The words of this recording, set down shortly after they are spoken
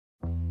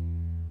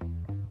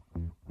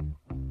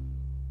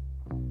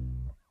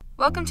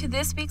Welcome to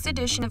this week's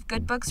edition of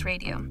Good Books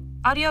Radio.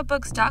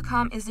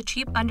 Audiobooks.com is the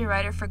cheap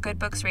underwriter for Good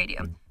Books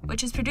Radio,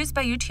 which is produced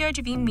by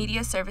UTRGV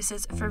Media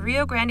Services for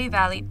Rio Grande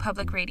Valley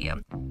Public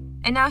Radio.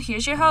 And now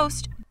here's your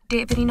host,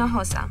 David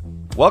Hinojosa.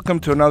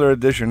 Welcome to another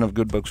edition of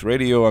Good Books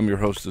Radio. I'm your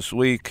host this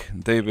week,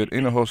 David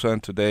Hinojosa,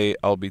 and today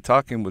I'll be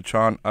talking with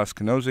Sean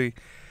Askinosie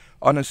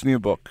on his new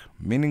book,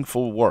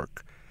 Meaningful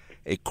Work,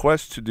 A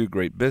Quest to Do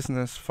Great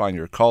Business, Find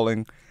Your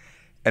Calling,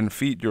 and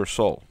Feed Your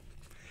Soul.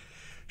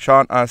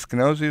 Sean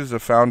Askinosie is the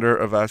founder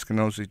of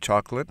Askinosie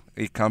Chocolate,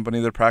 a company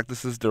that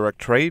practices direct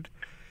trade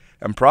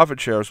and profit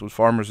shares with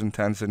farmers in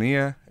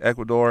Tanzania,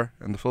 Ecuador,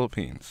 and the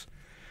Philippines.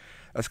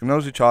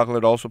 Askinosie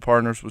Chocolate also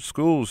partners with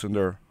schools in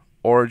their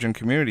origin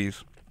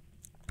communities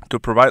to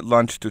provide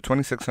lunch to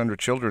 2,600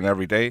 children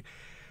every day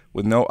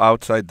with no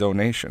outside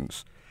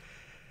donations.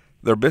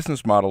 Their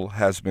business model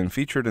has been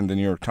featured in the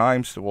New York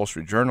Times, the Wall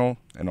Street Journal,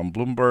 and on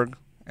Bloomberg,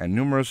 and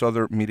numerous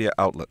other media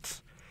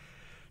outlets.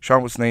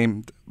 Sean was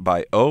named by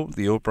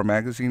the Oprah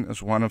magazine,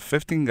 as one of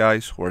 15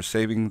 guys who are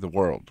saving the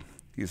world.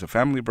 He's a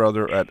family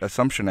brother at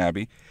Assumption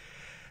Abbey,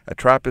 a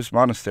Trappist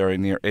monastery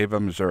near Ava,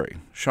 Missouri.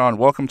 Sean,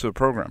 welcome to the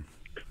program.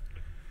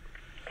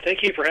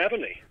 Thank you for having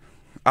me.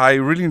 I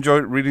really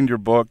enjoyed reading your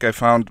book. I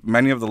found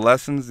many of the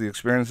lessons, the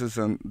experiences,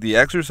 and the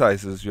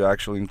exercises you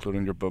actually include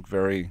in your book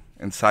very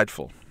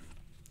insightful.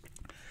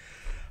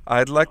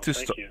 I'd like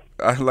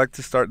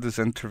to start this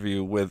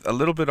interview with a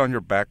little bit on your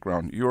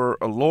background. You're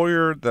a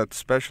lawyer that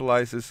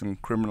specializes in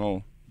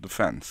criminal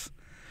defense,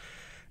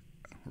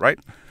 right?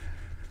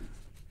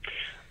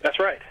 That's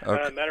right.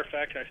 Okay. Matter of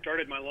fact, I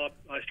started my law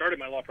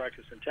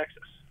practice in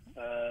Texas.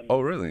 Oh,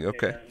 really?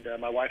 Okay.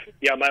 And my wife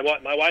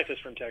is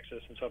from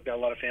Texas, and so I've got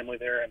a lot of family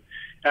there. And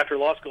after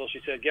law school, she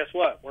said, "Guess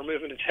what? We're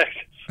moving to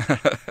Texas."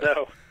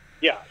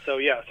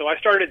 So I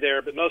started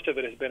there, but most of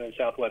it has been in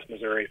Southwest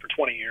Missouri for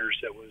 20 years.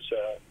 It was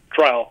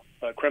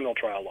criminal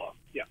trial law.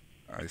 Yeah.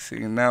 I see.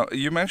 Now,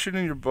 you mentioned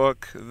in your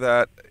book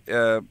that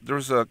there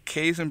was a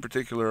case in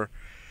particular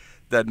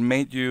that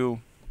made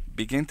you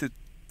begin to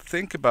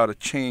think about a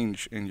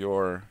change in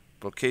your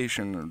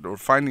vocation or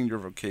finding your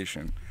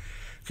vocation.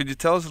 Could you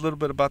tell us a little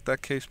bit about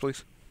that case,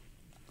 please?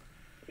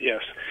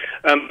 Yes.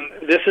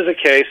 This is a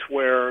case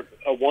where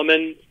a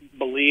woman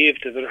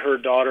believed that her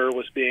daughter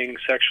was being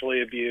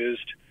sexually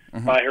abused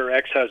by her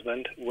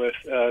ex-husband, with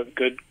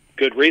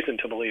good reason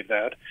to believe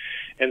that.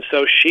 And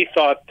so she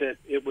thought that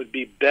it would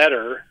be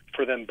better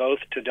for them both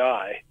to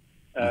die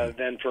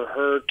than for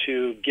her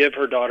to give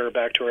her daughter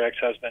back to her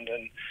ex-husband.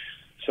 And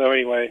so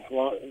anyway,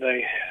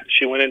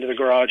 she went into the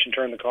garage and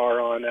turned the car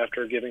on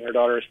after giving her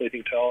daughter a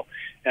sleeping pill.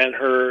 And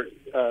her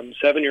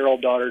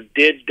 7-year-old daughter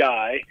did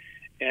die,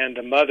 and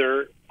the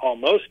mother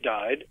almost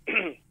died.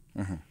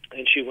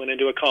 And she went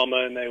into a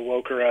coma, and they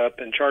woke her up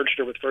and charged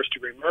her with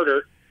first-degree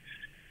murder.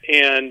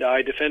 And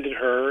I defended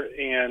her,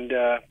 and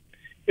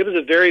it was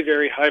a very,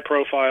 very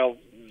high-profile,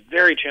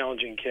 very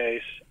challenging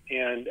case.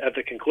 And at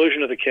the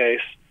conclusion of the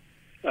case,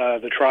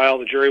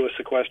 the jury was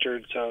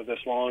sequestered so this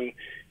long.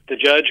 The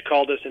judge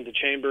called us into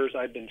chambers.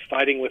 I'd been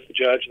fighting with the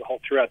judge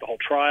throughout the whole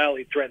trial.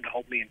 He threatened to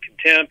hold me in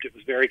contempt. It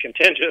was very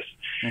contentious.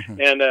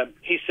 And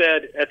he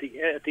said at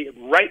the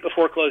right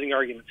before closing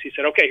arguments, he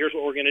said, "Okay, here's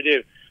what we're going to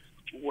do.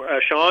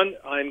 Sean,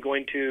 I'm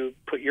going to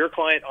put your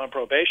client on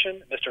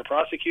probation. Mr.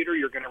 Prosecutor,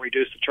 you're going to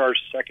reduce the charge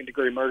to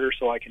second-degree murder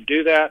so I can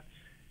do that,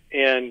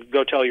 and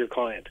go tell your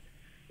client."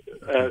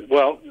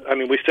 Well, I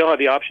mean, we still had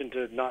the option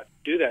to not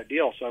do that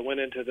deal, so I went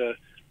into the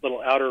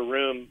little outer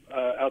room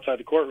outside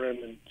the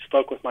courtroom and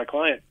spoke with my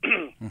client,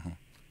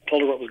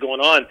 told her what was going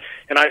on,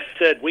 and I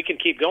said, "We can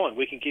keep going.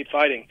 We can keep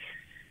fighting."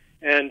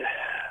 And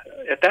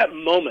at that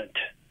moment,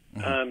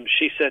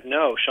 she said,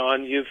 "No,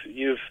 Sean,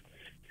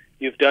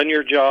 you've done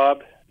your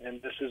job, and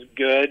this is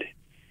good."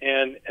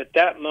 And at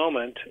that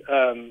moment,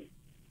 it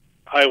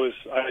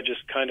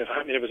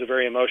was a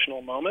very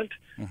emotional moment.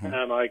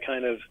 I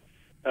kind of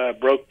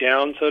broke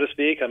down, so to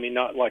speak. I mean,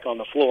 not like on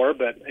the floor,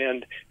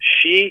 and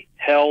she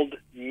held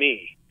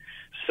me.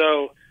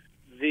 So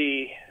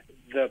the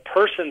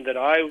person that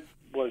I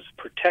was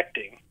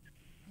protecting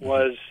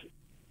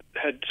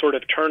had sort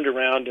of turned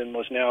around and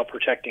was now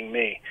protecting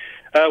me.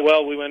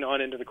 Well, we went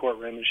on into the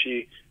courtroom, and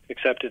she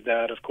accepted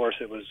that. Of course,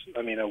 it was,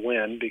 a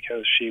win,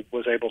 because she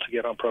was able to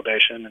get on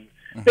probation, and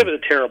it was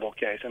a terrible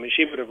case. I mean,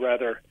 she would have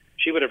rather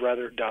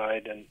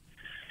died. And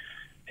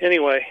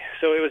anyway,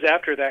 so it was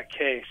after that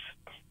case,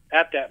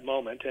 at that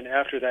moment, and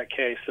after that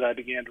case, that I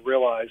began to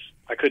realize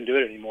I couldn't do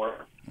it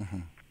anymore.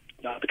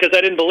 Not because I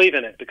didn't believe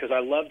in it, because I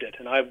loved it,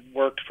 and I've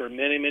worked for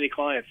many, many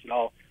clients, and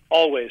I'll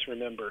always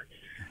remember.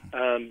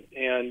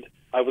 And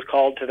I was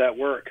called to that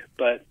work,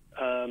 but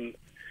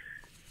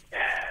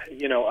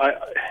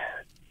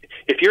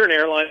if you're an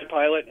airline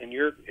pilot and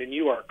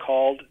you are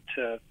called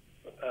to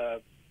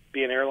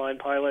be an airline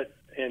pilot,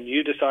 and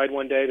you decide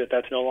one day that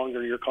that's no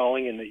longer your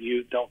calling and that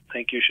you don't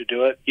think you should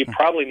do it, you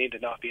probably need to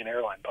not be an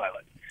airline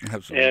pilot.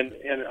 Absolutely.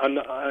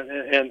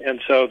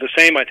 And so the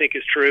same, I think,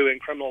 is true in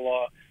criminal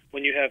law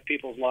when you have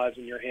people's lives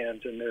in your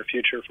hands and their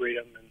future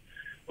freedom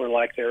or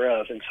lack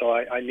thereof. And so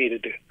I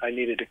needed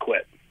to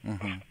quit.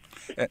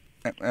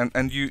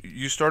 And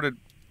you started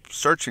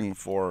searching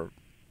for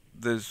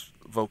this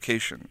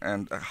vocation,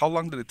 and how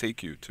long did it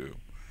take you to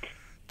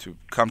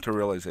come to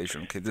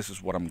realization, okay, this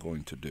is what I'm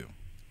going to do?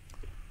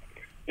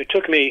 It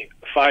took me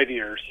 5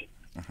 years,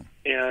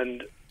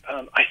 and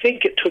I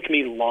think it took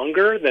me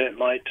longer than it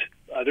might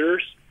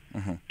others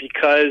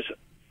because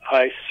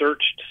I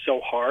searched so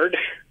hard.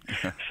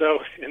 So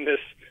in this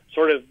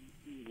sort of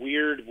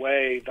weird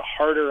way, the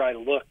harder I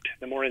looked,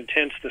 the more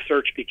intense the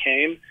search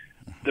became,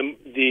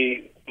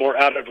 the more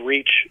out of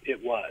reach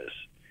it was.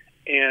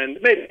 And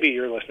maybe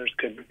your listeners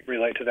could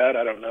relate to that,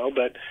 I don't know,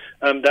 but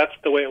that's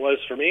the way it was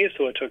for me.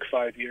 So it took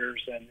 5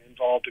 years and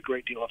involved a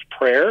great deal of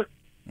prayer.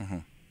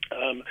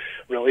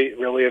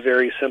 Really a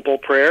very simple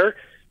prayer,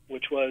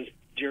 which was,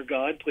 "Dear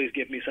God, please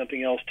give me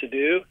something else to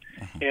do."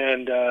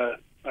 And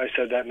I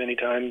said that many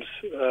times,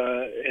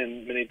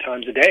 and many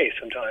times a day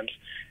sometimes.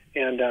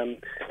 And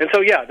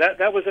so yeah,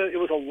 it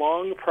was a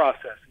long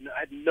process. I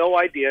had no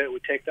idea it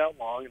would take that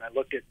long, and I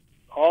looked at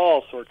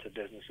all sorts of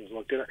businesses,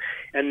 looked at it,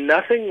 and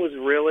nothing was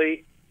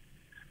really.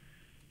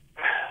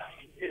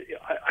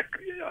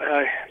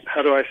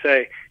 How do I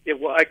say it?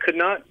 Well, I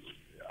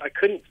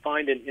couldn't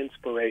find an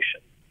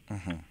inspiration,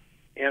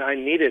 and I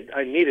needed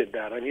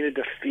that. I needed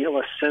to feel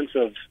a sense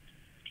of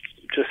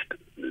just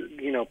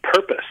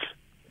purpose,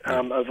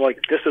 of like,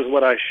 this is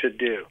what I should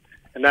do,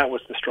 and that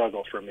was the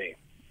struggle for me.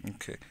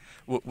 Okay.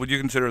 Would you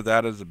consider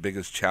that as the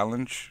biggest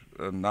challenge,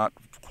 not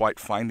quite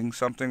finding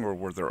something, or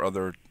were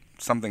there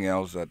something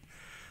else that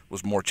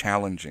was more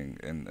challenging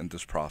in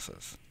this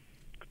process?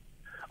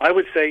 I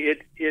would say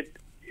it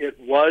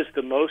was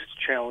the most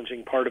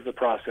challenging part of the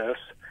process,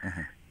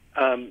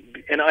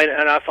 and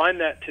I find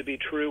that to be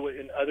true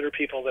in other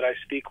people that I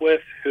speak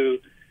with, who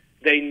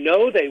they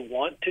know they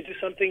want to do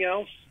something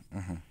else,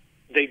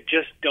 they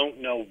just don't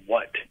know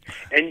what.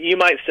 And you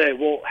might say,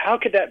 well, how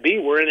could that be?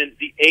 We're in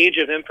the age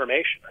of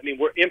information. I mean,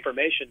 where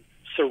information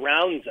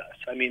surrounds us.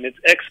 I mean, it's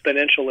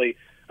exponentially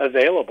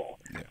available.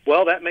 Yeah.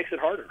 Well, that makes it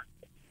harder.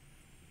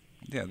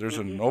 Yeah, there's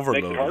an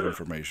overload of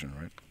information,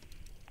 right?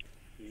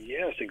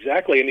 Yes,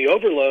 exactly. And the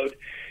overload,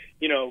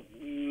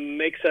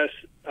 makes us,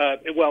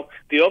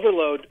 the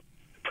overload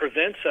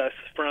prevents us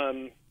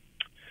from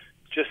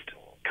just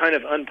kind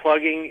of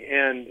unplugging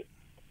and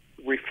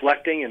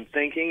reflecting and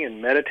thinking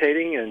and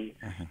meditating and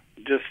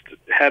just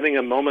having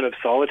a moment of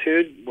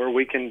solitude where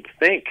we can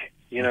think,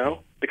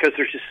 because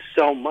there's just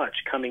so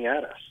much coming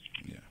at us.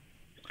 Yeah.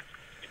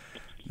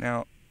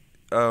 Now,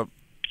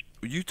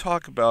 you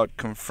talk about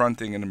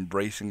confronting and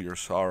embracing your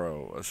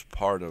sorrow as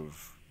part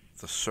of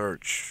the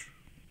search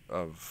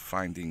of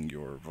finding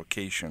your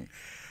vocation.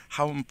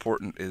 How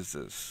important is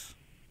this?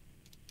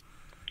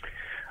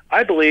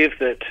 I believe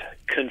that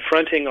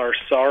confronting our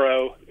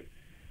sorrow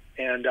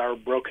and our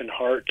broken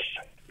hearts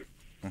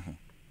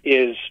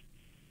is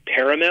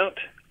paramount.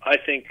 I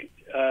think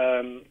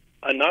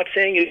I'm not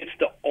saying it's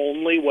the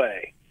only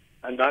way.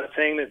 I'm not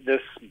saying that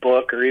this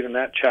book or even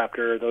that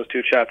chapter or those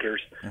two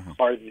chapters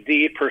are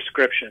the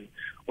prescription.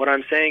 What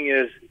I'm saying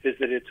is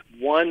that it's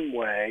one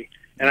way,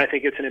 and I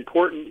think it's an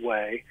important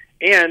way.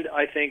 And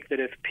I think that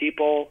if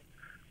people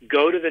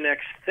go to the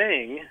next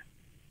thing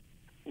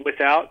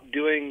without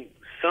doing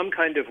some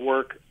kind of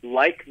work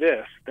like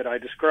this that I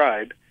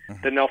described,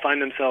 then they'll find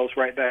themselves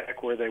right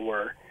back where they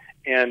were.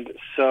 And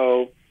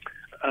so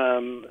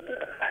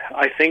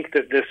I think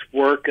that this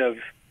work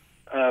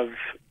of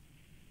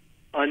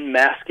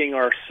unmasking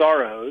our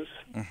sorrows,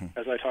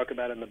 as I talk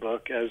about in the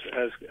book, as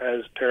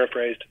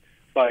paraphrased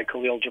by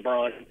Khalil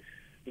Gibran,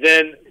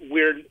 then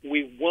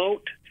we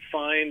won't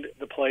find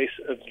the place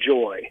of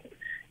joy.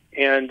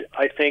 And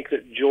I think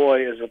that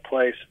joy is a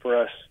place for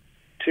us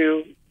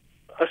to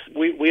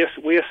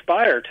we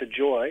aspire to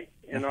joy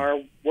in our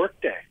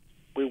workday.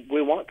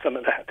 We want some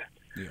of that.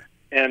 Yeah.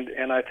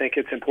 And I think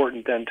it's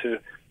important then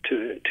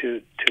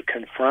to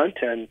confront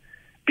and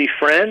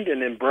befriend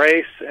and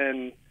embrace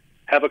and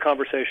have a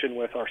conversation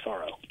with our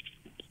sorrow.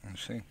 I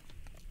see.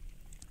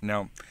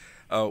 Now,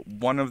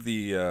 one of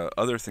the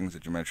other things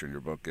that you mentioned in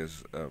your book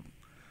is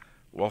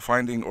while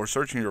finding or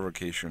searching your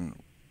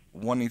vocation,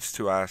 one needs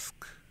to ask,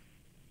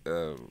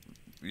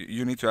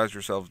 you need to ask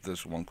yourself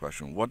this one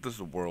question: what does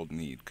the world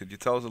need? Could you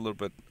tell us a little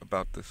bit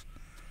about this?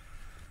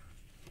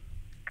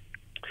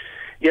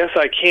 Yes,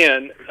 I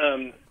can.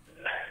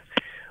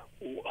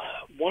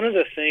 One of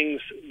the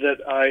things that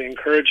I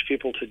encourage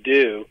people to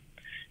do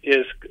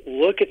is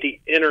look at the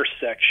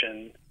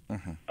intersection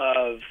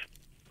of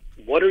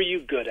what are you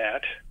good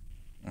at,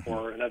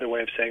 or another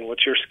way of saying,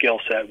 what's your skill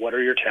set, what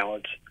are your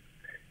talents,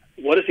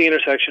 what is the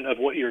intersection of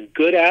what you're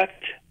good at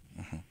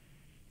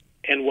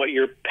and what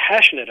you're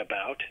passionate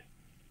about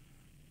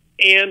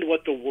and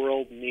what the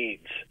world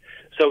needs.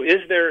 So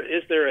is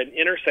there an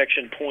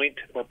intersection point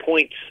or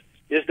points?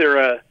 Is there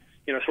a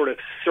sort of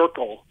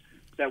circle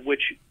that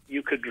which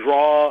you could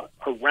draw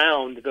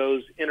around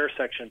those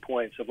intersection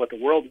points of what the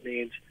world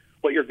needs,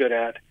 what you're good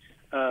at,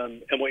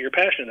 and what you're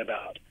passionate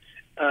about?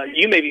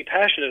 You may be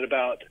passionate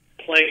about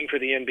playing for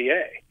the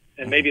NBA,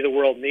 and maybe the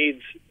world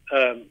needs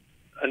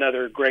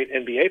another great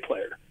NBA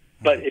player.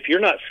 But if you're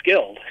not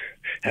skilled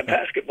at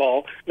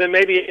basketball, then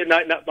maybe it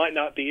might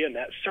not be in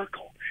that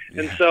circle.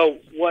 And so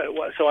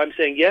so I'm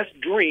saying, yes,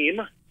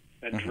 dream,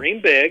 and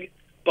dream big,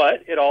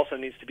 but it also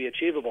needs to be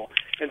achievable.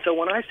 And so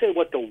when I say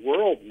what the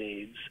world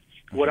needs,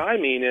 what I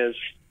mean is,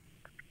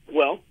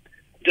 well,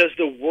 does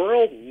the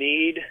world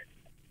need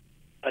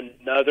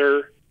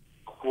another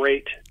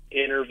great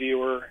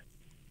interviewer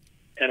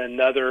and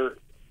another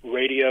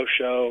radio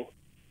show?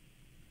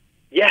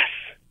 Yes.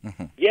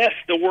 Yes,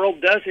 the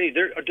world does need.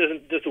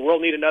 Does the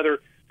world need another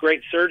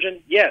great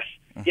surgeon? Yes.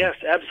 Yes,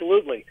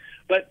 absolutely.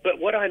 But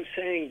what I'm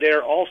saying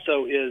there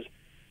also is,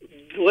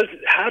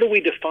 how do we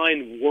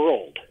define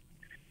world?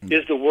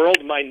 Is the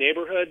world my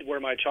neighborhood where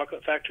my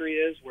chocolate factory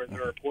is, where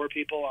there are poor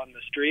people on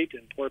the street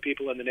and poor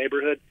people in the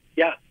neighborhood?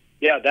 Yeah,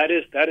 that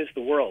is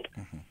the world.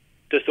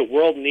 Does the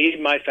world need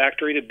my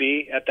factory to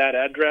be at that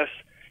address?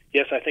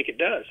 Yes, I think it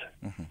does.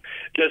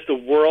 Does the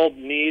world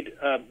need,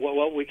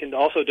 well, we can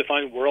also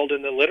define world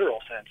in the literal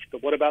sense,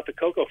 but what about the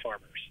cocoa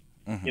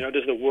farmers? You know,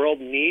 does the world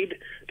need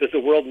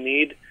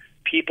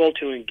people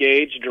to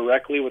engage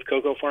directly with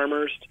cocoa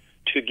farmers,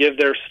 to give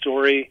their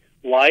story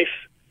life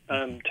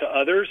to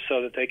others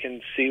so that they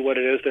can see what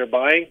it is they're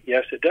buying?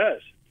 Yes, it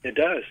does. It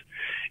does.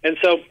 And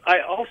so I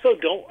also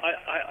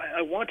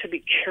I want to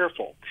be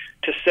careful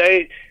to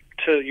say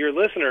to your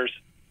listeners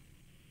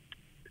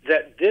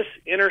that this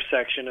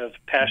intersection of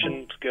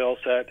passion, skill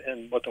set,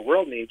 and what the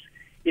world needs,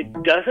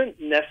 it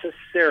doesn't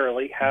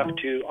necessarily have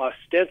to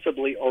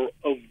ostensibly or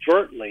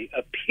overtly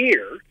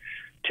appear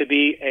to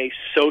be a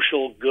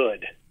social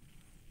good.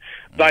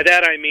 By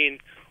that I mean,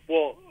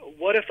 well,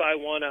 what if I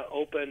want to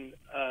open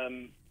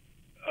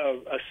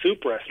a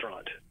soup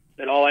restaurant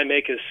and all I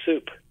make is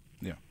soup?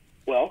 Yeah.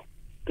 Well,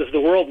 does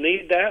the world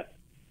need that?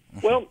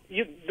 Well,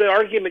 the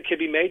argument could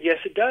be made. Yes,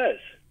 it does.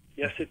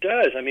 Yes, it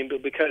does. I mean,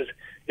 because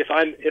if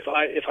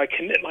I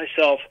commit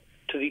myself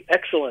to the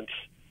excellence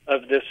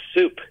of this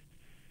soup,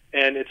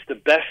 and it's the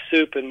best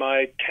soup in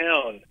my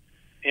town,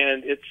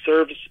 and it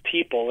serves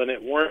people and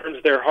it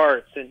warms their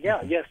hearts, and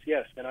yes,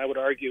 then I would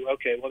argue,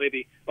 okay, well,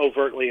 maybe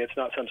overtly it's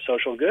not some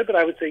social good, but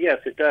I would say yes,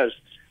 it does.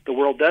 The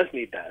world does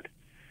need that,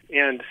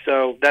 and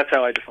so that's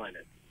how I define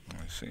it.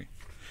 I see.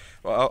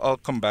 Well, I'll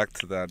come back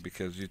to that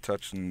because you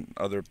touched on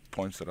other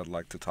points that I'd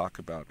like to talk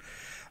about.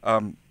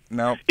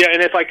 Now, yeah,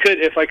 and if I could,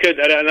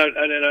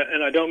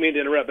 and I don't mean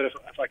to interrupt, but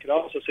if I could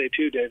also say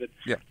too, David,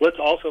 let's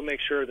also make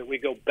sure that we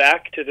go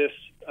back to this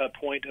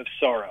point of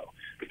sorrow.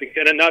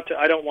 And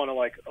I don't want to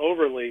like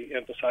overly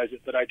emphasize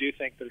it, but I do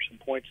think there's some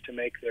points to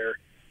make there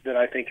that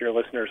I think your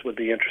listeners would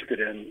be interested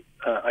in.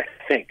 I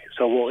think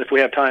so. If we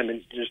have time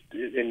and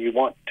you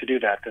want to do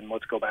that, then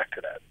let's go back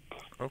to that.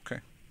 Okay.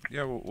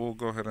 Yeah, we'll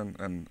go ahead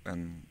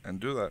and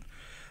do that.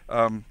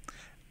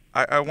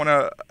 I want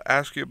to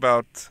ask you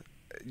about.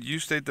 You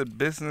state that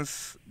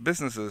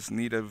businesses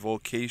need a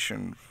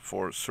vocation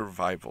for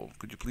survival.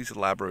 Could you please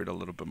elaborate a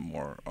little bit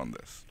more on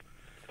this?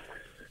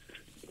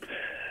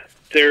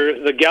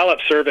 The Gallup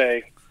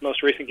survey,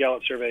 most recent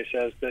Gallup survey,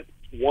 says that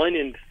 1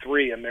 in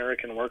 3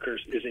 American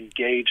workers is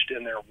engaged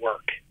in their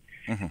work.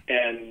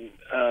 And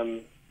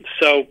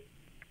so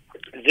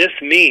this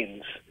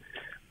means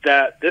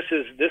that this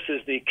is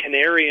the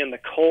canary in the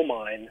coal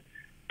mine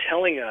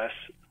telling us,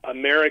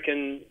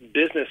 American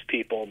business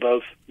people,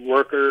 both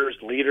workers,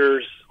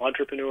 leaders,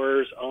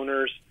 entrepreneurs,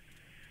 owners,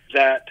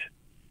 that,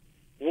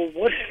 well,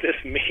 what does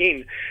this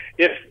mean?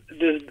 If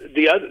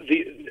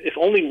if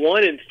only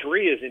 1 in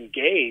 3 is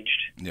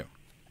engaged,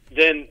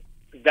 then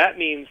that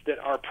means that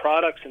our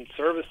products and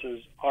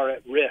services are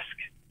at risk,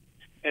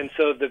 and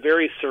so the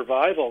very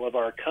survival of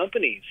our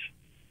companies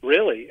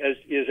really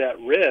is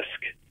at risk.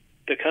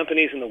 The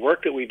companies and the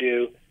work that we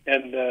do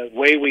and the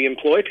way we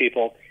employ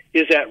people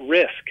is at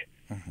risk.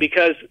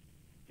 Because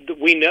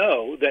we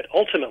know that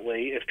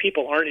ultimately, if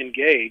people aren't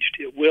engaged,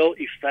 it will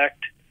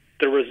affect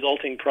the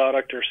resulting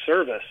product or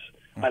service.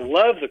 I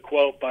love the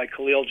quote by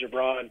Khalil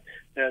Gibran.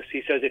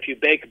 He says, if you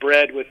bake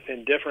bread with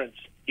indifference,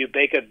 you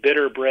bake a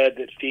bitter bread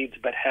that feeds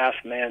but half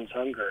man's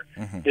hunger.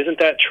 Isn't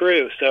that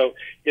true? So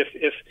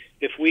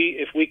if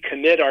we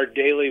commit our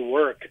daily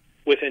work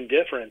with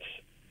indifference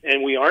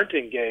and we aren't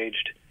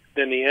engaged,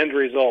 then the end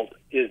result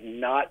is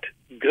not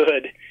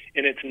good.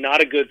 And it's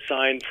not a good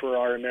sign for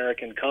our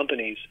American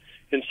companies.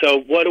 And so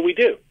what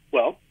do?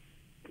 Well,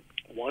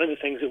 one of the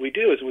things that we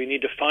do is we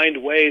need to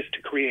find ways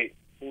to create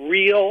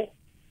real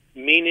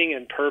meaning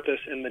and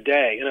purpose in the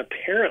day. And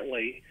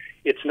apparently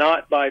it's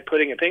not by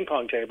putting a ping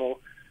pong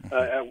table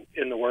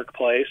in the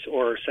workplace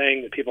or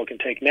saying that people can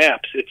take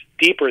naps. It's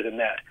deeper than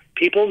that.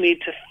 People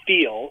need to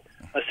feel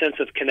a sense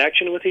of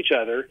connection with each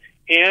other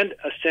and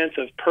a sense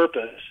of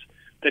purpose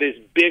that is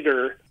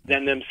bigger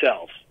than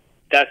themselves.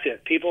 That's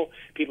it. People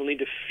need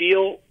to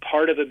feel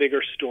part of a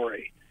bigger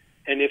story.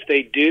 And if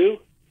they do,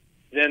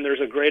 then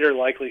there's a greater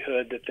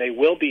likelihood that they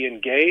will be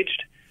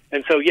engaged.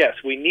 And so yes,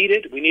 we need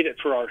it. We need it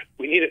for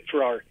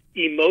our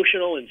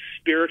emotional and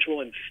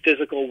spiritual and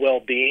physical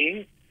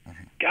well-being.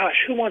 Gosh,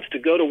 who wants to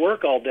go to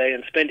work all day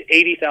and spend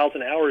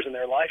 80,000 hours in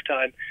their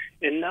lifetime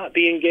and not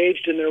be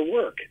engaged in their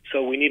work?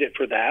 So we need it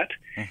for that.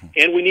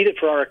 And we need it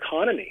for our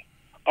economy.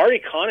 Our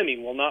economy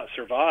will not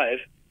survive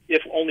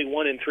if only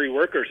 1 in 3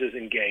 workers is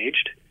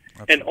engaged.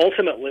 And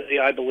ultimately,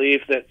 I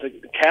believe that the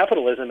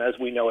capitalism as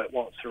we know it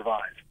won't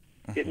survive.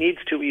 It needs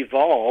to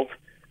evolve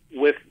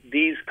with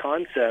these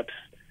concepts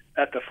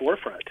at the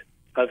forefront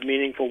of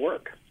meaningful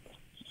work.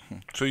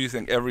 So you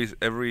think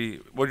every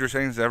what you're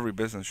saying is every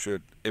business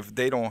should, if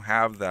they don't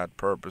have that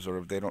purpose or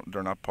if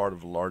they're not part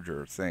of a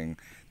larger thing,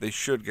 they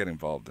should get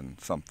involved in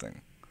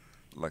something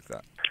like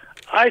that.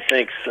 I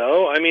think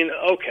so. I mean,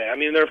 okay. I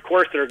mean, of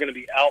course there are going to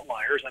be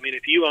outliers. I mean,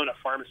 if you own a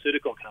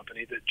pharmaceutical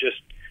company that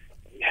just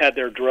had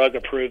their drug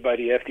approved by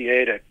the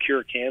FDA to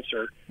cure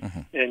cancer,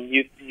 and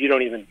you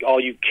don't even, all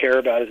you care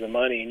about is the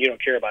money, and you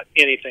don't care about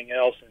anything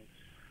else, and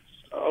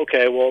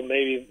okay, well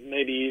maybe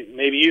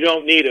you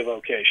don't need a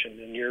vocation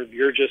and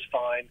you're just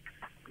fine.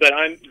 But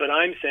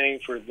I'm saying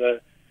for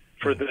the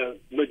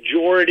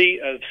majority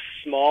of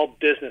small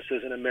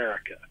businesses in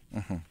America,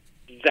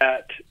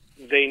 that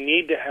they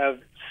need to have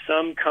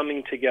some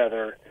coming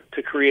together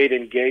to create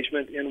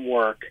engagement in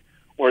work,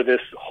 or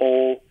this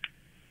whole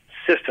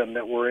system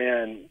that we're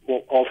in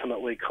will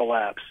ultimately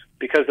collapse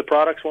because the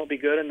products won't be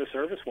good and the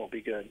service won't be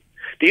good.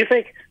 Do you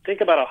think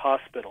about a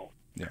hospital?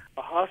 Yeah.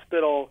 A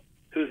hospital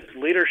whose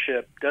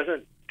leadership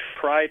doesn't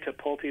try to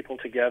pull people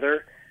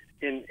together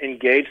and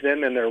engage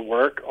them in their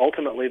work,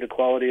 ultimately the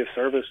quality of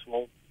service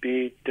will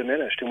be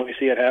diminished. And we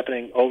see it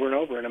happening over and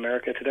over in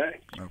America today.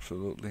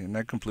 Absolutely. And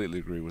I completely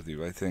agree with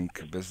you. I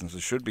think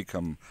businesses should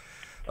become,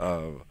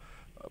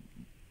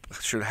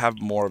 should have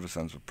more of a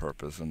sense of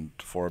purpose and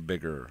for a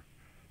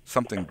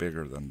something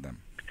bigger than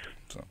them.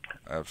 So,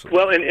 absolutely.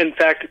 Well, in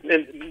fact,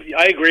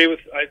 I agree with,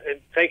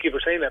 and thank you for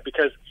saying that,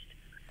 because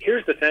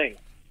here's the thing.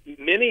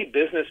 Many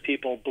business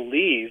people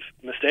believe,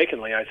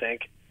 mistakenly, I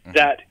think,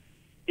 that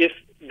if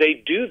they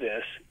do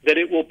this, that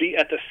it will be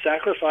at the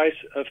sacrifice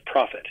of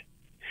profit.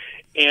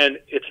 And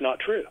it's not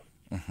true.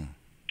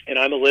 And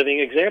I'm a living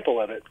example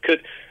of it.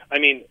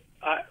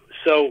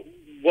 So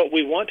what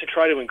we want to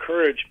try to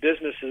encourage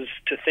businesses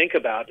to think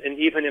about, and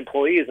even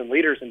employees and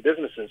leaders in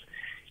businesses,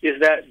 is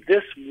that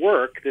this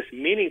work, this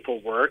meaningful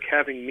work,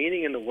 having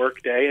meaning in the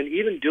workday, and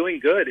even doing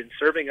good and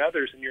serving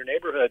others in your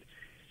neighborhood,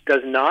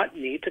 does not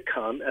need to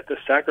come at the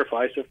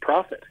sacrifice of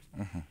profit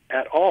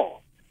at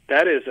all.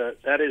 That is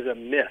a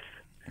myth,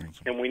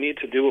 and we need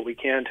to do what we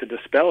can to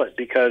dispel it,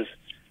 because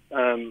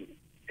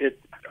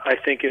I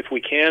think if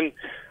we can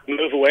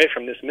move away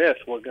from this myth,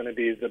 we're going to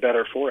be the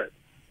better for it.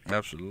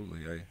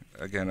 Absolutely.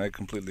 I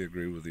completely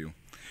agree with you.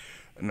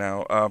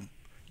 Now,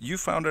 you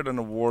founded an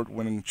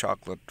award-winning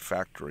chocolate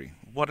factory.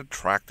 What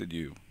attracted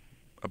you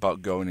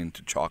about going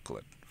into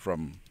chocolate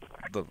from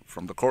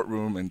the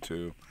courtroom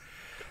into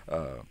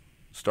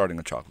starting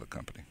a chocolate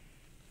company?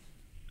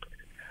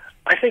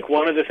 I think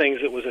one of the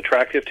things that was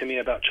attractive to me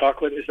about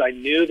chocolate is I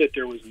knew that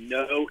there was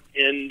no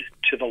end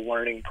to the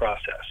learning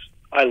process.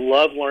 I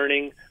love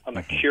learning. I'm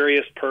a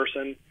curious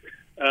person.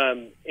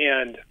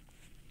 And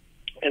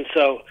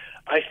so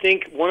I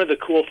think one of the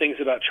cool things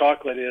about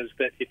chocolate is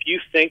that if you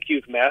think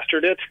you've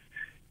mastered it,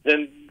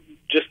 then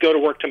just go to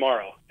work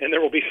tomorrow, and there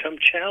will be some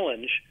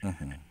challenge,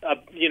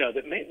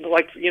 that may,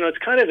 it's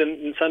kind of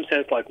in some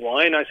sense like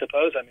wine, I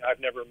suppose. I mean, I've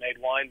never made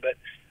wine, but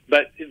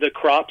the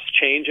crops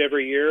change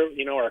every year.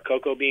 Our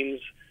cocoa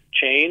beans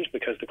change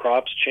because the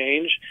crops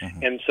change,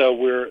 and so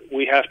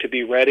we have to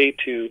be ready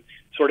to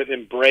sort of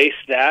embrace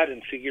that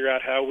and figure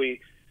out how we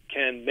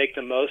can make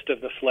the most of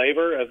the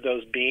flavor of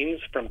those beans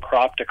from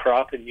crop to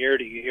crop and year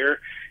to year.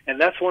 And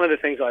that's one of the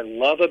things I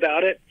love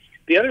about it.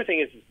 The other thing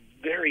is it's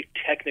very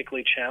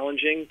technically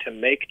challenging to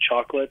make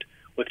chocolate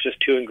with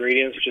just two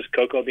ingredients, which is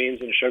cocoa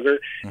beans and sugar.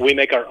 We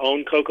make our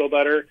own cocoa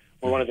butter.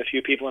 We're one of the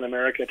few people in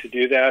America to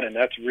do that, and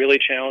that's really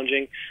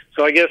challenging.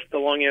 So I guess the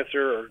long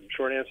answer or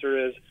short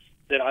answer is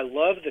that I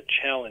love the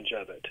challenge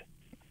of it.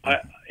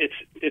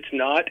 It's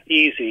not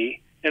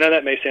easy. And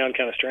that may sound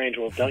kind of strange.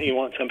 Well, don't you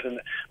want something?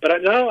 But I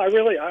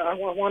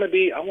want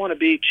to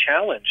be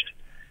challenged,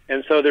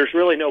 and so there's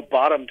really no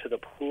bottom to the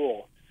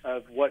pool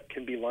of what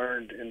can be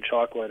learned in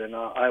chocolate, and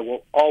I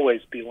will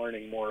always be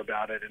learning more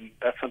about it, and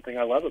that's something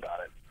I love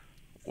about it.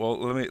 Well,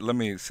 let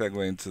me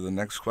segue into the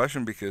next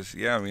question, because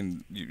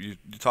you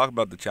talk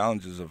about the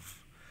challenges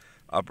of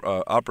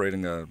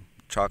operating a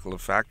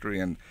chocolate factory,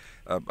 and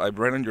I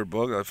read in your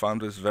book, I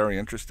found this very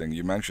interesting.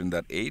 You mentioned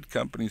that 8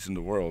 companies in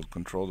the world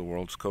control the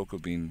world's cocoa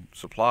bean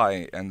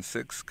supply, and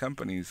 6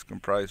 companies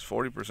comprise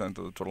 40%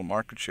 of the total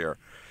market share.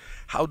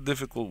 How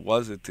difficult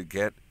was it to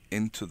get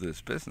into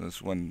this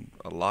business when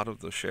a lot of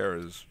the share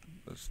is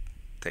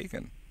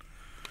taken?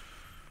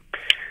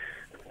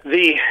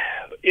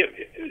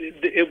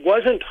 It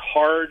wasn't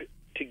hard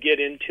to get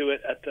into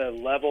it at the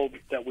level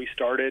that we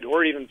started,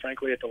 or even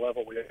frankly at the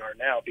level we are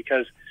now,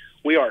 because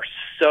we are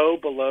so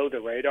below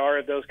the radar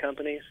of those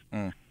companies.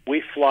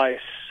 We fly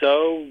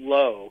so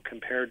low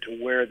compared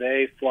to where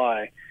they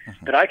fly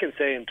that I can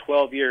say in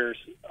 12 years,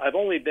 I've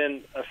only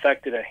been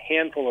affected a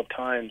handful of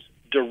times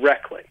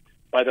directly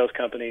by those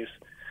companies.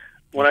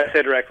 When I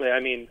say directly, I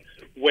mean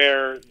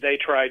where they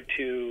tried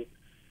to,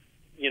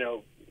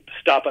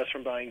 stop us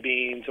from buying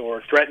beans,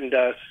 or threatened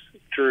us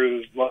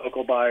through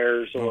local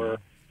buyers, or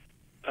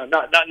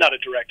not a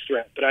direct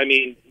threat, but I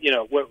mean,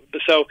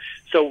 so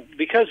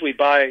because we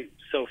buy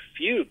so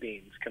few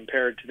beans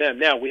compared to them,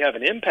 now we have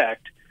an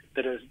impact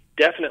that has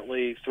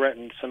definitely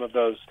threatened some of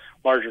those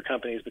larger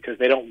companies because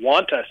they don't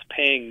want us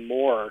paying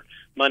more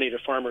money to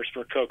farmers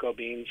for cocoa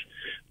beans.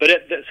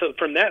 But so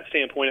from that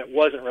standpoint, it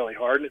wasn't really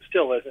hard, and it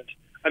still isn't.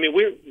 I mean,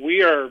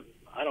 we are,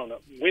 I don't know,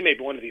 we may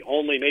be one of the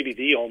only, maybe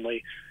the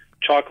only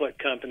chocolate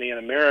company in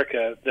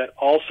America that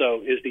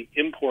also is the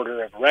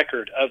importer of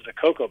record of the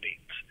cocoa beans.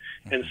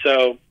 And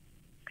so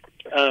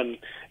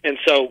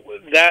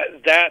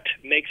that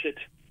makes it,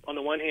 on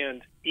the one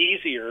hand,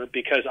 easier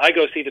because I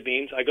go see the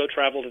beans. I go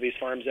travel to these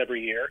farms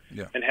every year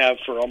and have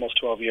for almost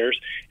 12 years.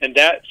 And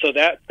that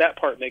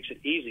part makes it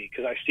easy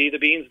because I see the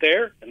beans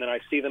there and then I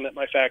see them at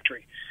my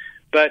factory.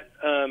 But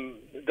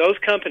those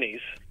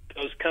companies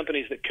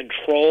that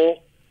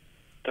control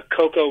the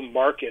cocoa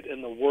market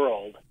in the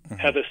world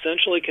have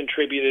essentially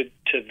contributed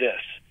to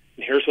this.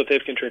 And here's what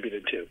they've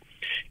contributed to.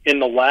 In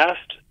the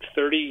last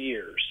 30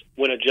 years,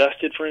 when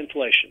adjusted for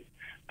inflation,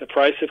 the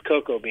price of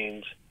cocoa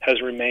beans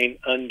has remained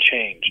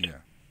unchanged. Yeah.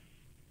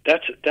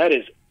 That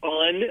is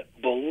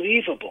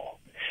unbelievable.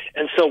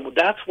 And so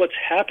that's what's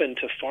happened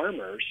to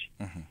farmers,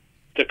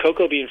 the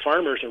cocoa bean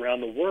farmers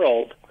around the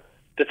world,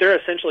 that they're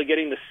essentially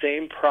getting the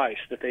same price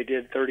that they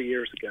did 30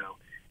 years ago.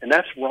 And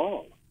that's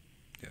wrong.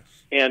 Yes.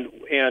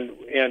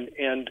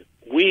 And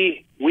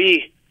we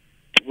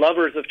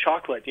lovers of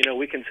chocolate,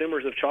 we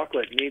consumers of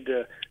chocolate need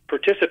to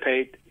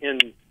participate in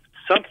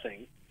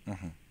something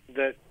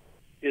that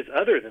is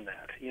other than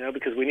that,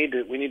 because we need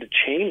to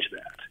change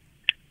that.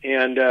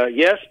 And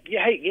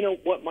hey, you know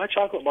what? My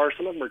chocolate bars,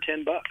 some of them are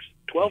 $10,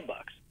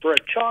 $12 for a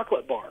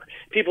chocolate bar.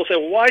 People say,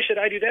 well, why should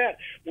I do that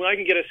when I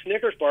can get a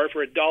Snickers bar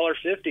for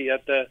 $1.50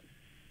 at the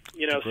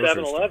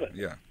 7-Eleven?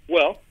 Yeah.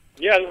 Well,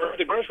 yeah, or at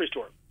the grocery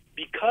store,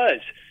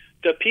 because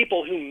the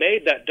people who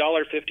made that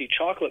 $1.50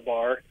 chocolate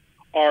bar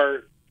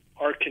are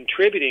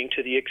contributing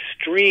to the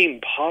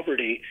extreme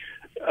poverty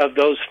of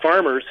those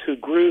farmers who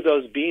grew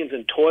those beans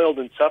and toiled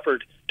and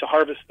suffered to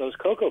harvest those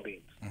cocoa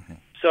beans.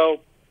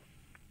 So,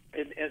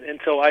 and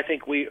so I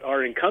think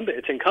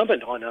it's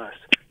incumbent on us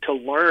to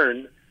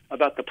learn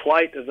about the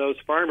plight of those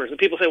farmers. And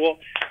people say, well,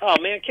 oh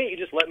man, can't you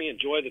just let me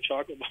enjoy the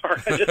chocolate bar?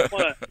 I just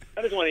want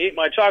to eat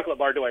my chocolate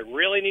bar. Do I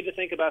really need to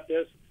think about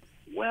this?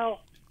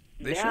 Well,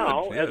 they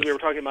now, should, yes. As we were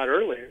talking about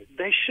earlier,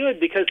 they should,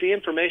 because the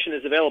information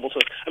is available to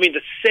us. I mean,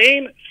 the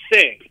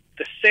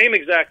same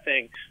exact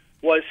thing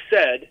was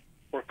said,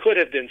 or could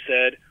have been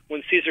said,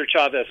 when Cesar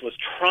Chavez was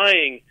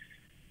trying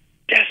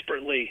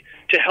desperately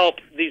to help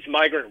these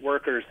migrant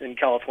workers in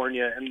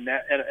California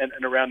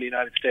and around the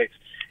United States.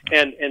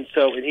 And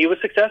he was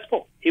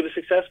successful.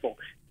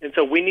 And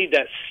so we need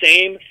that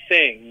same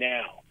thing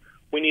now.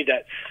 We need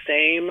that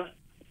same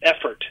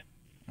effort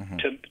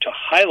to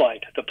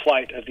highlight the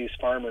plight of these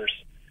farmers.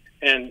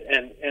 And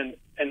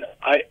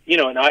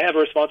I have a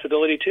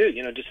responsibility too,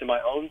 just in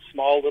my own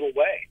small little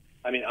way.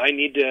 I mean, I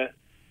need to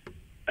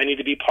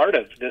be part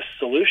of this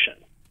solution.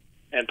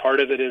 And part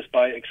of it is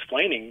by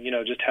explaining,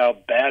 just how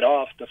bad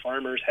off the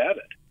farmers have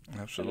it.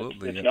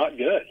 Absolutely. It's not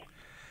good.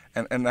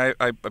 And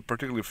I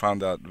particularly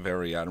found that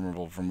very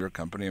admirable from your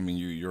company. I mean,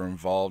 you're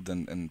involved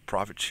in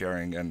profit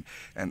sharing, and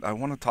I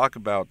want to talk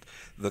about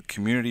the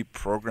community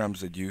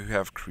programs that you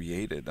have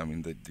created. I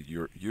mean, that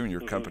you and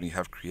your company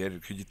have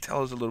created. Could you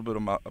tell us a little bit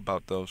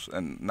about those,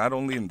 and not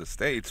only in the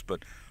States,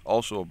 but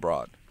also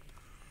abroad?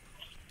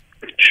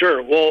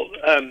 Sure. Well,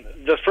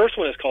 the first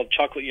one is called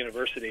Chocolate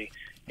University.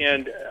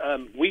 And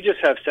we just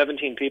have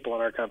 17 people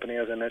in our company.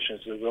 As I mentioned,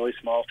 it's a really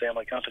small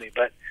family company.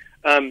 But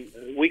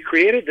we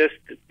created this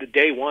the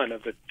day one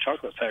of the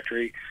chocolate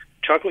factory,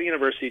 Chocolate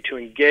University, to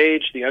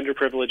engage the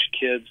underprivileged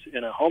kids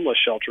in a homeless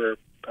shelter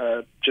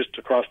just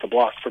across the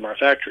block from our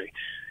factory.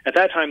 At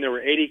that time, there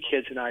were 80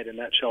 kids a night in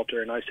that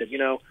shelter, and I said,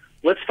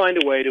 let's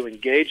find a way to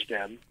engage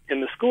them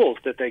in the schools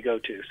that they go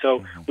to.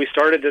 So we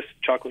started this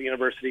Chocolate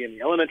University in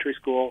the elementary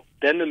school,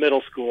 then the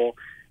middle school.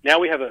 Now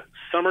we have a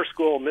summer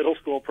school, middle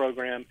school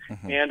program,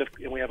 and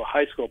we have a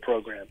high school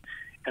program.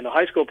 And the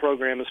high school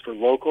program is for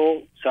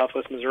local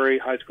Southwest Missouri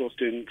high school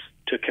students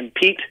to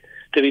compete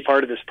to be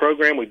part of this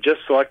program. We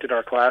just selected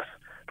our class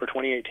for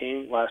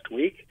 2018 last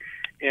week,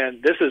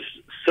 and this is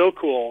so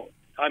cool.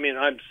 I mean,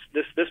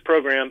 this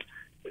program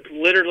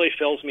literally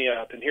fills me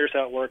up. And here's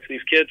how it works: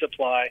 these kids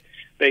apply.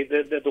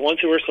 The ones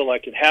who are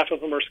selected, half of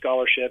them are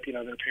scholarship.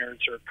 Their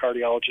parents are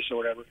cardiologists or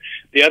whatever.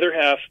 The other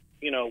half,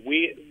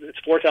 it's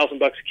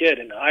 $4,000 a kid,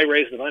 and I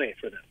raise the money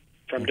for them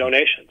from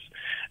donations.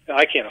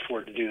 I can't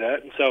afford to do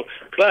that, and so,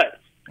 but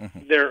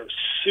they're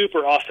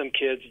super awesome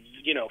kids.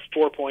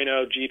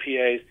 4.0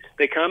 GPAs.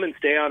 They come and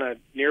stay on a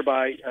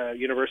nearby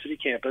university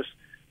campus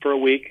for a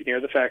week near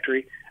the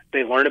factory.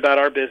 They learn about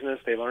our business.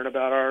 They learn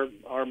about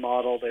our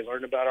model. They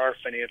learn about our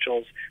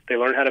financials. They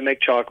learn how to make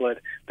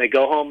chocolate. They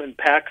go home and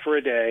pack for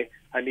a day.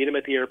 I meet them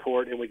at the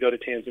airport, and we go to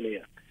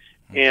Tanzania.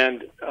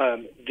 And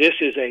this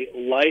is a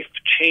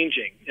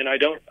life-changing, and I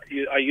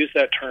use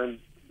that term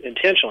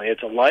intentionally.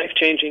 It's a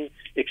life-changing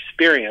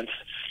experience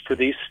for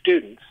these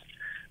students,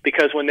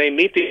 because when they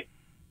meet the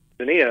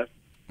Tanzania,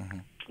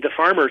 the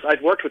farmers,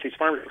 I've worked with these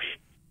farmers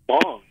for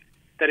long,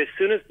 that as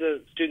soon as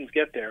the students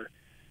get there,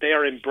 they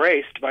are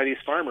embraced by these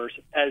farmers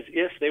as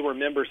if they were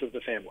members of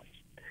the family.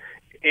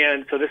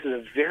 And so this is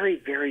a very,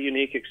 very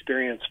unique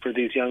experience for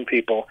these young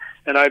people.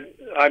 And I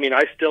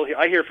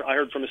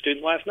heard from a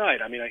student last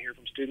night. I hear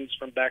from students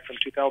from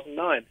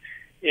 2009,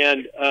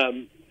 and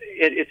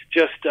it's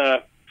just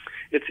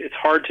it's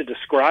hard to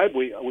describe.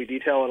 We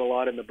detail it a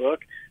lot in the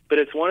book, but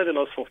it's one of the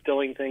most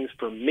fulfilling things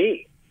for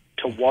me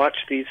to watch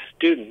these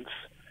students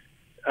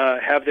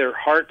have their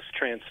hearts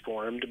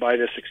transformed by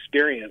this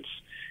experience.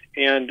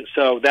 And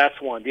so that's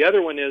one. The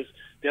other one is,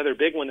 the other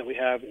big one that we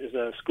have is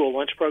a school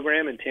lunch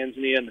program in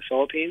Tanzania and the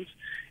Philippines.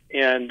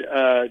 And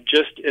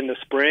just in the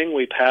spring,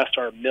 we passed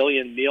our 1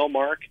 million meal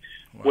mark,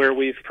 where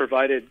we've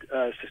provided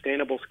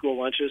sustainable school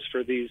lunches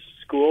for these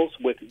schools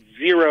with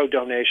 0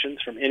 donations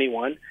from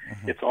anyone.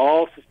 It's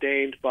all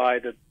sustained by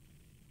the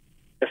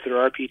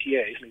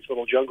RPTAs, these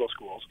little jungle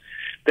schools,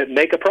 that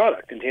make a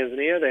product. In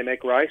Tanzania, they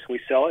make rice.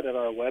 We sell it at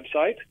our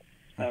website,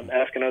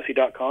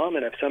 Askinosie.com,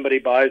 and if somebody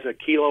buys a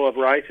kilo of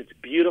rice, it's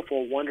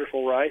beautiful,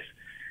 wonderful rice,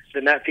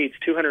 then that feeds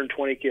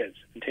 220 kids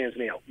in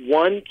Tanzania.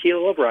 1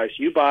 kilo of rice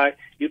you buy,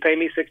 you pay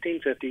me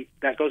 $16.50.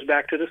 That goes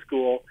back to the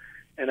school,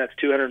 and that's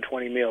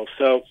 220 meals.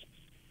 So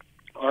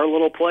our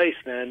little place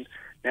then,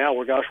 now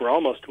we're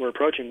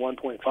approaching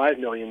 1.5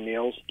 million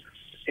meals,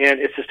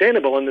 and it's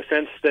sustainable in the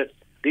sense that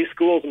these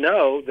schools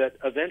know that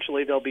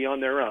eventually they'll be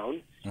on their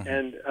own,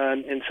 and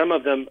some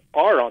of them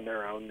are on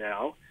their own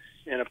now.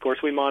 And of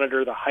course, we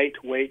monitor the height,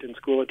 weight, and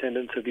school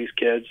attendance of these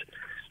kids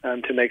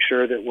to make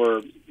sure that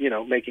we're,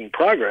 making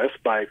progress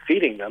by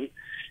feeding them.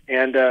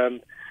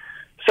 And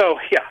so,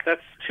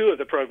 that's 2 of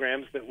the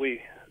programs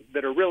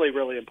that are really,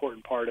 really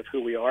important part of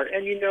who we are.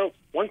 And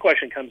one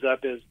question comes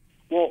up is,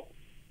 well,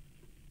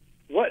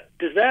 what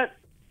does that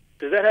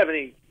have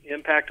any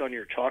impact on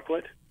your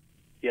chocolate?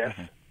 Yes,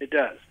 it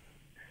does.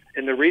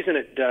 And the reason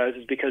it does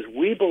is because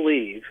we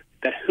believe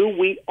that who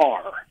we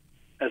are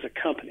as a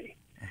company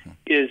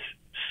is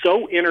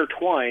so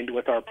intertwined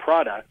with our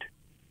product,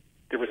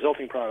 the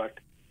resulting product,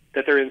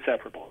 that they're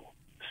inseparable.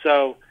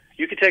 So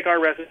you could take our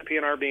recipe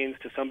and our beans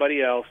to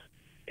somebody else,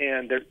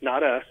 and they're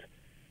not us,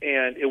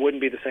 and it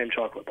wouldn't be the same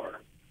chocolate bar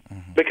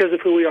because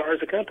of who we are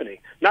as a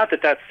company. Not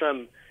that that's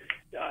some.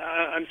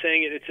 I'm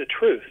saying it's a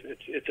truth.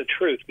 It's a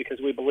truth because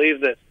we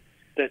believe that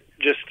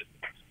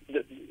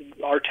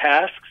our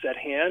tasks at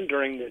hand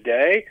during the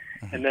day,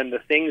 and then the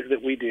things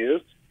that we do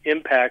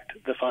impact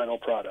the final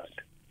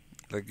product.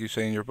 Like you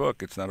say in your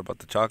book, it's not about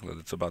the chocolate;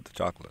 it's about the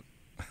chocolate.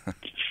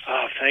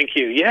 Oh, thank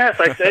you. Yes,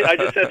 I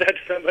just said that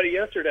to somebody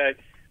yesterday.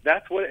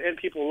 That's what, and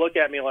people look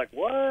at me like,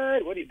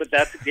 "What? What do you?" But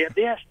that's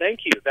yes,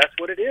 thank you. That's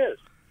what it is.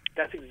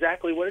 That's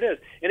exactly what it is.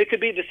 And it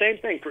could be the same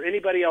thing for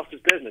anybody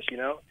else's business.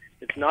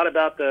 It's not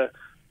about the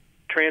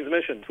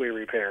transmissions we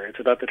repair; it's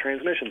about the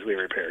transmissions we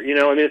repair.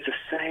 It's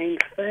the same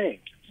thing.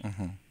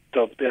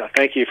 So,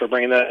 thank you for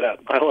bringing that up.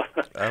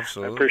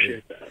 Absolutely. I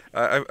appreciate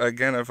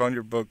that. I found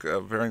your book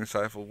very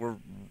insightful. We're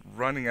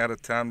running out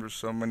of time. There's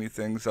so many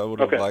things I would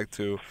have liked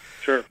to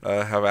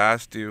have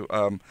asked you.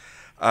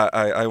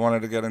 I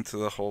wanted to get into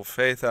the whole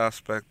faith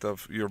aspect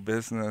of your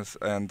business,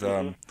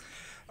 and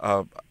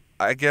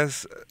I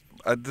guess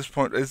at this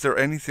point, is there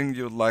anything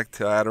you'd like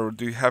to add, or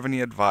do you have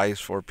any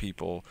advice for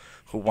people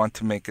who want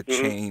to make a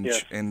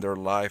change in their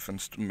life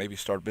and maybe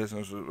start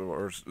business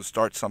or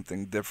start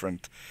something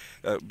different?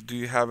 Do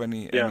you have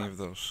any of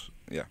those?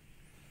 Yeah.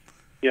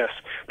 Yes.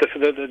 This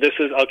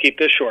is. I'll keep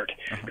this short.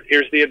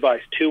 Here's the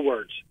advice. 2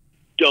 words.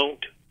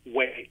 Don't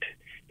wait.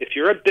 If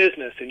you're a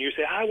business and you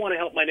say, I want to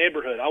help my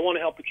neighborhood, I want to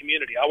help the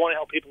community, I want to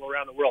help people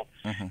around the world,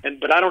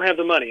 but I don't have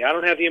the money, I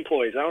don't have the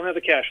employees, I don't have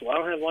the cash flow, I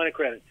don't have the line of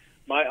credit.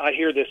 I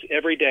hear this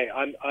every day.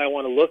 I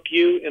want to look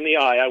you in the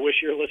eye. I wish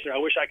you're a listener. I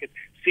wish I could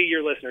see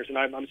your listeners, and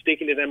I'm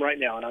speaking to them right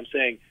now, and I'm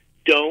saying,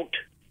 don't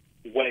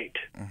wait.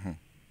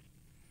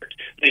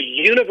 The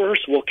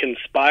universe will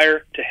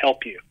conspire to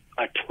help you.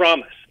 I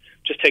promise.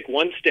 Just take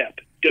 1 step.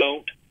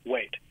 Don't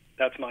wait.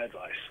 That's my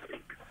advice.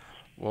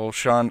 Well,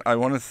 Sean, I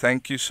want to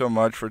thank you so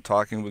much for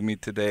talking with me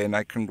today, and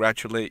I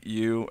congratulate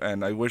you,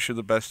 and I wish you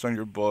the best on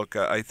your book.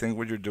 I think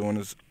what you're doing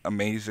is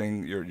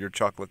amazing. Your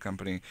chocolate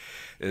company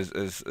is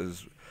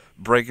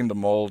breaking the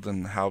mold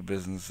in how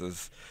business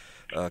is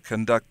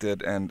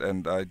conducted,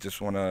 and I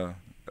just want to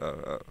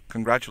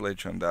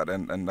congratulate you on that.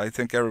 And I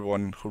think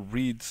everyone who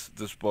reads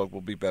this book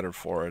will be better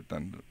for it,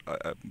 and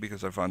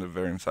because I found it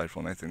very insightful,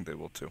 and I think they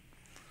will too.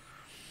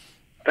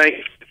 Thank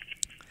you.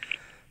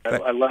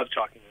 I love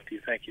talking with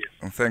you. Thank you.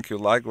 And thank you.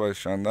 Likewise,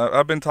 Sean.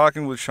 I've been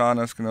talking with Sean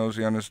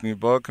Askinosie on his new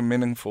book,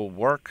 Meaningful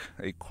Work,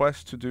 A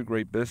Quest to Do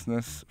Great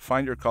Business,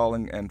 Find Your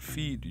Calling, and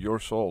Feed Your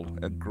Soul.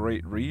 A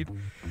great read.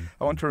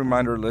 I want to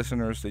remind our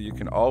listeners that you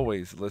can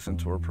always listen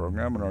to our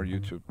program on our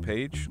YouTube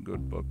page,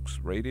 Good Books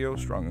Radio,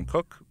 Strong and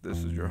Cook.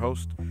 This is your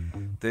host,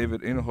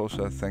 David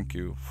Hinojosa. Thank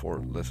you for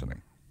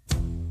listening.